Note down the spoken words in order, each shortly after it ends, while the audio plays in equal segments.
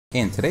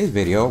In today's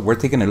video, we're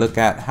taking a look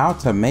at how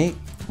to make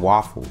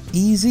waffles.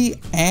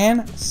 Easy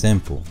and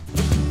simple.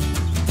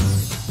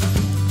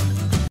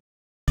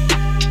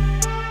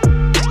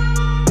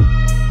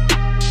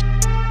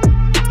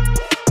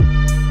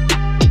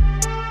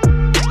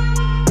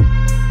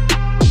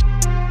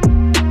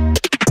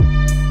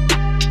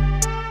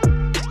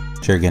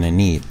 You're gonna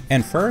need.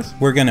 And first,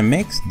 we're gonna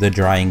mix the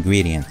dry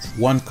ingredients.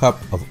 1 cup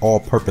of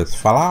all-purpose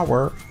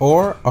flour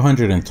or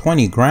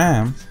 120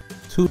 grams,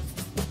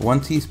 1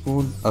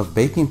 teaspoon of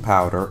baking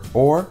powder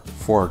or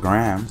 4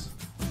 grams,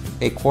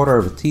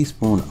 1/4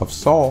 teaspoon of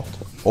salt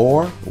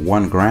or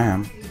 1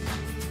 gram.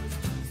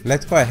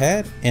 Let's go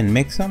ahead and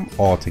mix them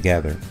all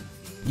together.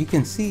 You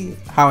can see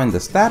how in the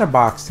starter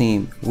box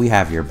team we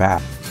have your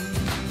back.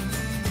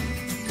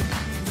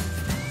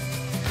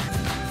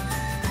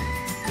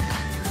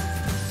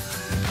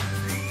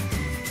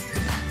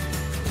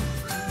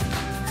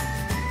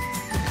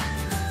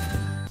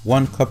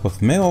 One cup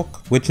of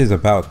milk, which is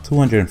about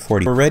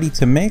 240. We're ready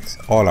to mix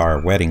all our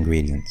wet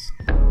ingredients.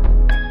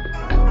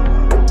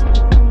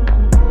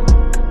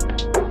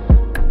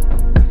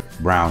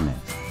 Brown it.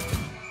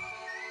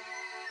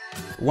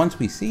 Once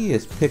we see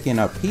it's picking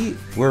up heat,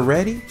 we're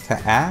ready to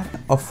add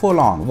a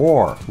full-on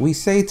war. We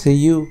say to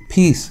you,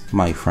 peace,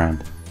 my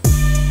friend.